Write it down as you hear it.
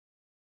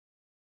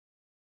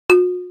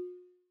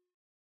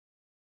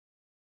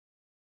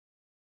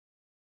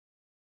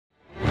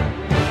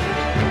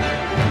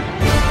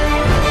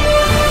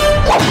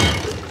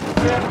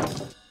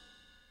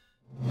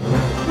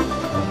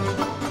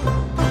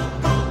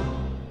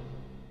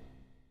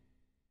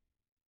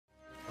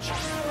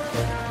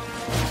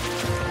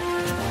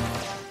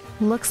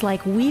Looks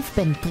like we've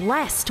been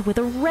blessed with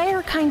a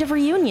rare kind of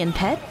reunion,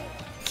 Pit.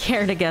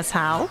 Care to guess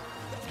how?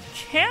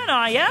 Can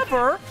I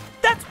ever?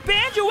 That's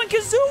Banjo and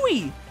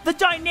Kazooie, the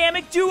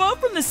dynamic duo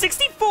from the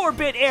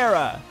 64-bit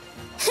era.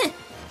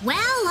 Well,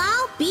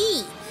 I'll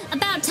be.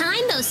 About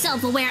time those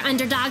self-aware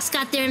underdogs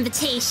got their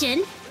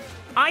invitation.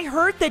 I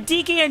heard that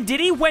DK and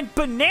Diddy went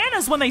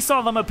bananas when they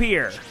saw them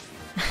appear.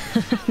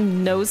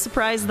 No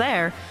surprise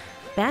there.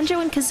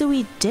 Banjo and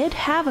Kazooie did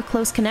have a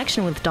close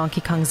connection with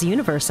Donkey Kong's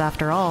universe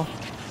after all.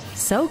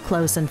 So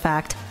close, in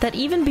fact, that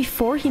even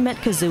before he met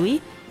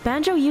Kazooie,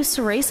 Banjo used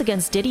to race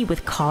against Diddy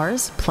with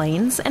cars,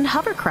 planes, and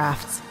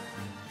hovercrafts.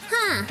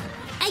 Huh.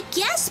 I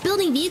guess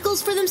building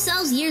vehicles for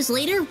themselves years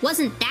later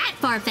wasn't that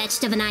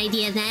far-fetched of an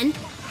idea then.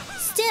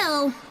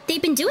 Still,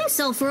 they've been doing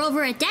so for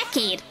over a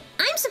decade.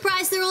 I'm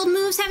surprised their old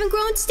moves haven't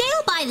grown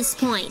stale by this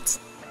point.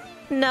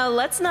 No,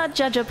 let's not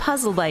judge a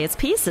puzzle by its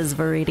pieces,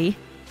 Viridi.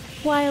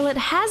 While it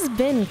has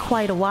been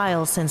quite a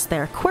while since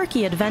their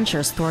quirky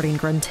adventures thwarting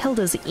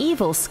Gruntilda's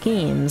evil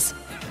schemes,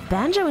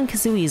 Banjo and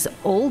Kazooie's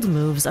old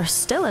moves are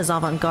still as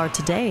avant-garde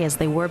today as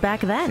they were back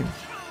then.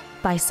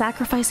 By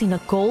sacrificing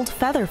a gold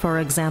feather, for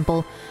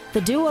example, the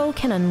duo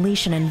can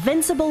unleash an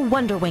invincible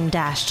Wonder Wing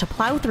dash to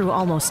plow through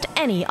almost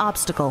any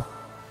obstacle.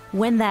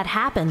 When that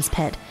happens,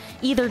 Pit,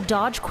 either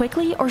dodge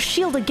quickly or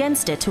shield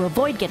against it to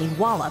avoid getting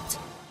walloped.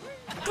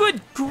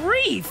 Good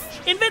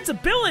grief!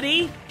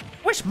 Invincibility?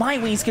 Wish my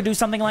wings could do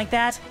something like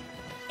that.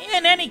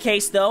 In any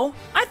case, though,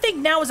 I think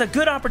now is a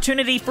good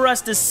opportunity for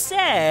us to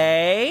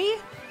say...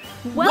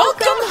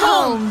 Welcome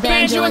home,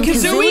 Banjo and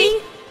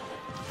Kazooie!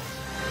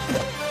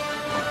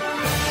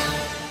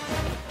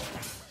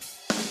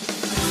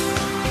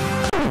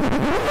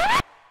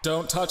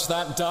 Don't touch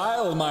that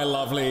dial, my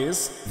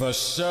lovelies. The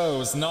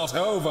show's not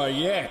over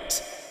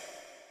yet.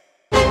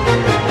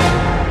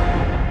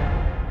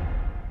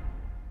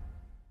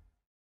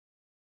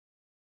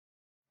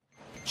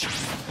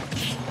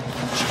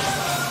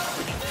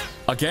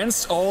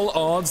 Against all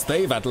odds,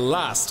 they've at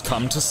last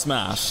come to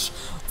smash.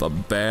 The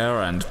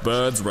bear and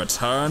bird's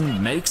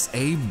return makes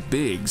a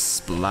big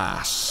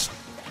splash.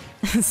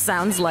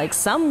 Sounds like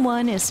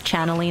someone is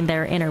channeling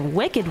their inner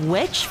wicked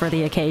witch for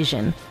the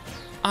occasion.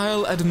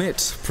 I'll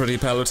admit, pretty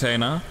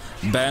Palutena,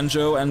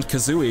 Banjo and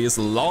Kazooie's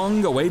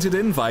long-awaited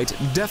invite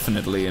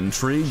definitely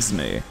intrigues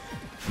me.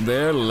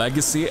 Their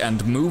legacy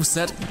and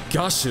moveset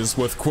gushes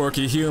with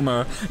quirky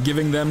humor,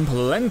 giving them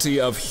plenty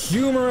of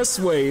humorous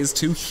ways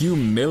to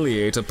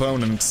humiliate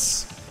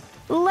opponents.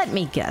 Let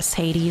me guess,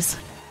 Hades.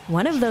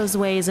 One of those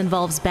ways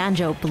involves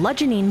Banjo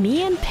bludgeoning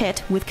me and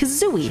Pit with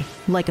Kazooie,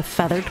 like a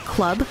feathered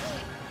club.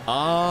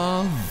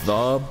 Ah,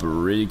 the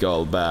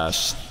Breagle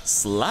Bash.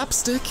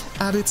 Slapstick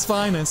at its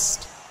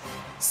finest.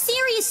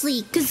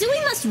 Seriously,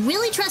 Kazooie must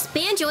really trust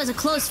Banjo as a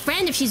close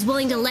friend if she's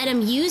willing to let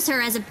him use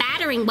her as a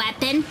battering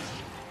weapon.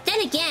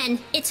 Then again,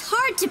 it's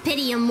hard to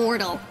pity a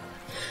mortal.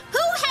 Who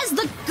has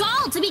the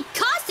gall to be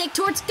caustic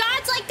towards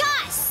gods like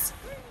us?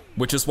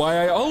 Which is why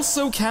I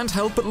also can't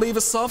help but leave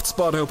a soft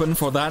spot open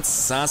for that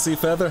sassy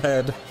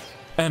featherhead.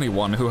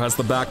 Anyone who has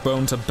the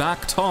backbone to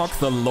backtalk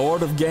the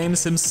Lord of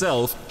Games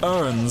himself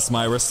earns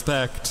my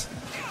respect.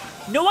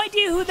 No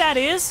idea who that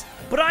is,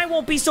 but I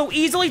won't be so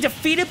easily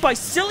defeated by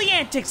silly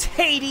antics,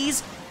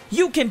 Hades!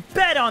 You can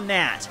bet on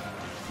that!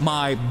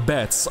 My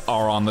bets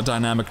are on the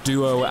dynamic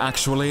duo,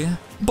 actually.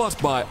 But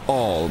by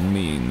all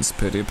means,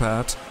 Pity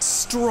Pat,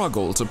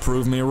 struggle to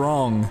prove me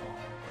wrong.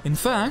 In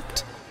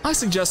fact, I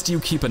suggest you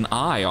keep an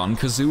eye on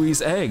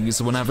Kazooie's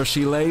eggs whenever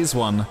she lays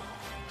one.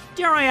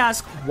 Dare I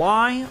ask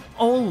why,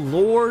 O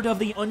Lord of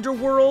the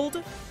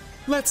Underworld?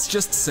 Let's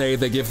just say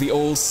they give the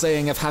old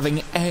saying of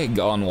having egg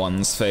on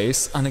one's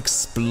face an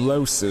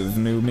explosive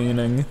new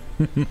meaning.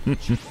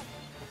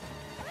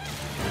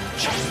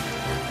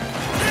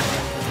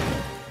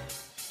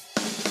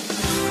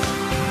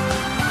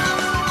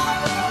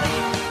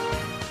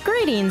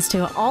 Greetings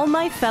to all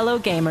my fellow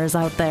gamers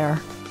out there.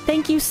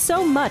 Thank you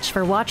so much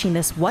for watching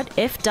this What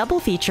If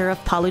double feature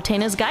of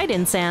Palutena's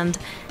Guidance and...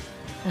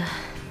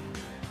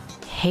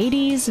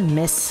 Hades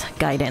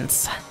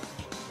Misguidance.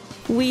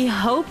 We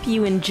hope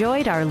you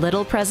enjoyed our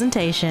little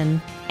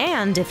presentation.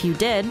 And if you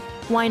did,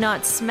 why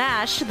not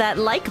smash that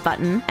like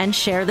button and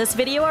share this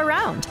video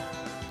around?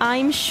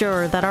 I'm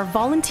sure that our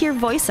volunteer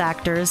voice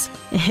actors,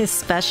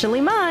 especially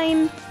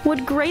mine,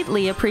 would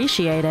greatly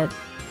appreciate it.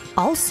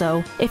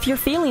 Also, if you're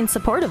feeling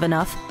supportive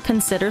enough,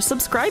 consider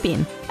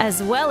subscribing,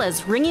 as well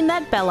as ringing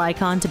that bell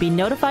icon to be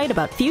notified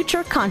about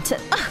future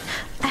content.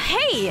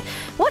 Hey!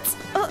 What's...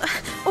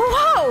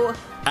 whoa!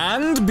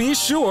 And be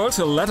sure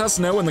to let us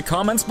know in the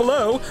comments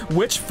below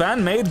which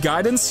fan-made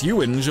guidance you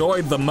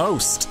enjoyed the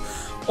most.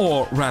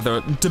 Or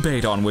rather,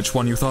 debate on which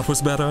one you thought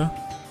was better.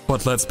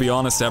 But let's be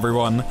honest,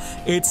 everyone,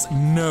 it's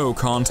no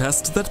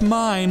contest that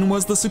mine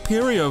was the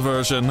superior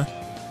version.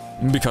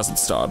 Because it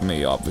starred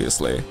me,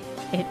 obviously.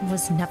 It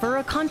was never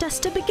a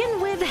contest to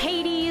begin with,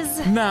 Hades.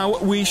 Hades! Now,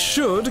 we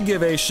should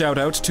give a shout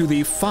out to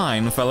the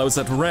fine fellows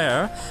at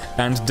Rare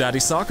and Daddy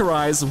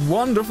Sakurai's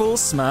wonderful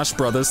Smash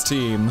Brothers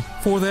team,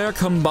 for their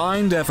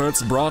combined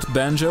efforts brought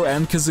Banjo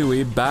and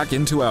Kazooie back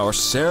into our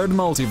shared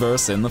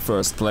multiverse in the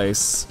first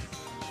place.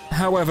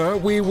 However,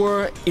 we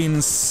were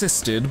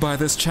insisted by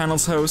this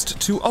channel's host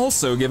to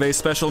also give a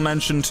special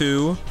mention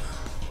to...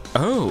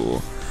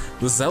 oh,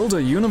 the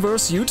Zelda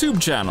Universe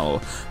YouTube channel,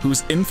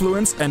 whose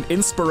influence and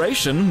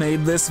inspiration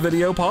made this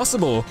video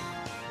possible.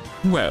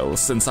 Well,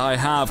 since I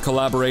have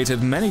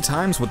collaborated many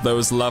times with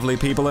those lovely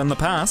people in the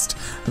past,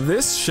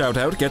 this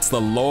shoutout gets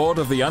the Lord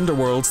of the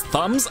Underworld's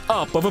thumbs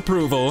up of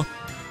approval.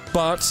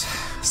 But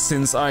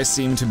since I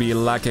seem to be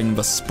lacking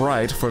the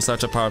sprite for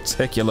such a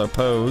particular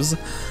pose,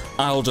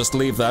 I'll just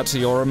leave that to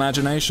your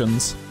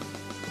imaginations.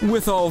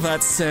 With all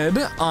that said,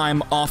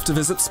 I'm off to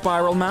visit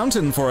Spiral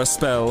Mountain for a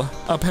spell.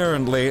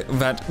 Apparently,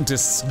 that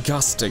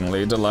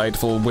disgustingly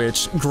delightful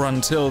witch,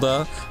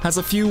 Gruntilda, has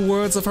a few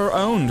words of her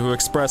own to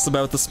express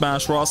about the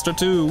Smash roster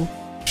too.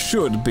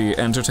 Should be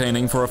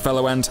entertaining for a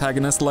fellow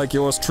antagonist like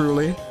yours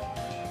truly.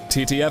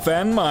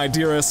 TTFN, my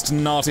dearest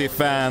naughty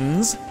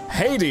fans,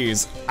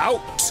 Hades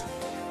out!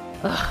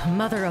 Ugh,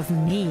 mother of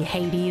me,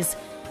 Hades.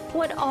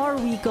 What are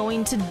we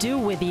going to do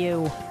with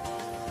you?